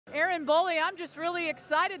Erin Boley, I'm just really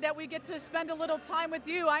excited that we get to spend a little time with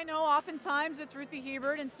you. I know oftentimes it's Ruthie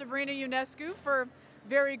Hebert and Sabrina Ionescu for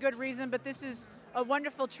very good reason, but this is a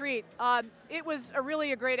wonderful treat. It was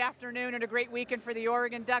really a great afternoon and a great weekend for the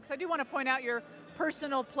Oregon Ducks. I do want to point out your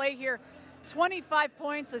personal play here. 25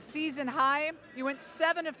 points, a season high. You went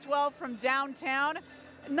 7 of 12 from downtown.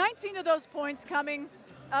 19 of those points coming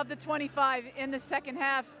of the 25 in the second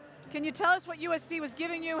half. Can you tell us what USC was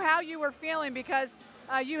giving you, how you were feeling, because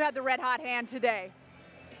you had the red hot hand today?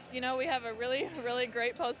 You know, we have a really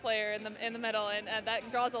great post player in the middle, and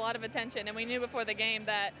that draws a lot of attention. And we knew before the game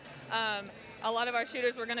that a lot of our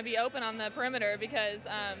shooters were going to be open on the perimeter because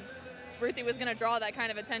Ruthie was going to draw that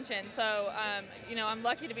kind of attention. So, you know, I'm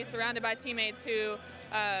lucky to be surrounded by teammates who,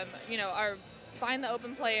 you know, find the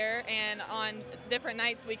open player, and on different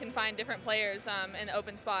nights we can find different players in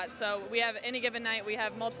open spots. So we have any given night we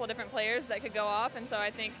have multiple different players that could go off, and so I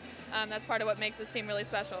think that's part of what makes this team really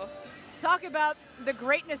special. Talk about the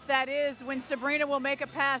greatness that is when Sabrina will make a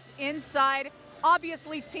pass inside.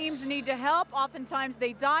 Obviously teams need to help. Oftentimes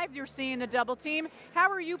they dive, you're seeing a double team. How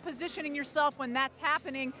are you positioning yourself when that's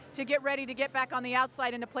happening to get ready to get back on the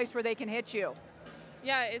outside in a place where they can hit you?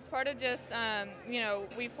 Yeah, it's part of just, you know,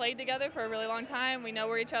 we've played together for a really long time. We know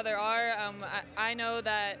where each other are. I know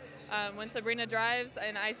that when Sabrina drives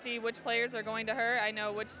and I see which players are going to her, I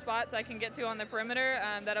know which spots I can get to on the perimeter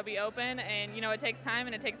that'll be open. And, you know, it takes time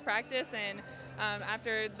and it takes practice. And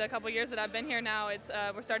after the couple years that I've been here now,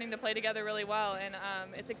 we're starting to play together really well. And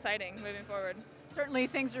it's exciting moving forward. Certainly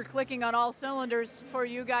things are clicking on all cylinders for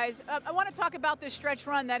you guys. I want to talk about this stretch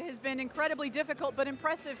run that has been incredibly difficult but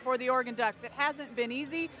impressive for the Oregon Ducks. It hasn't been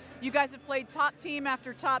easy. You guys have played top team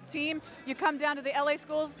after top team. You come down to the LA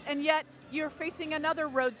schools, and yet you're facing another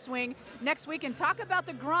road swing next week. And talk about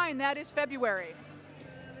the grind that is February.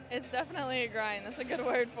 It's definitely a grind. That's a good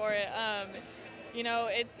word for it. You know,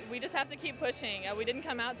 we just have to keep pushing. We didn't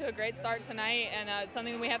come out to a great start tonight, and it's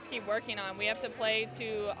something we have to keep working on. We have to play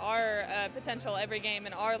to our potential every game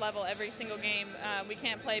and our level every single game. We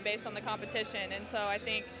can't play based on the competition, and so I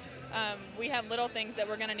think we have little things that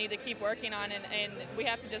we're going to need to keep working on, and we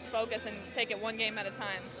have to just focus and take it one game at a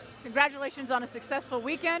time. Congratulations on a successful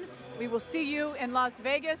weekend. We will see you in Las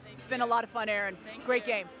Vegas. It's been a lot of fun, Erin. Great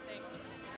game.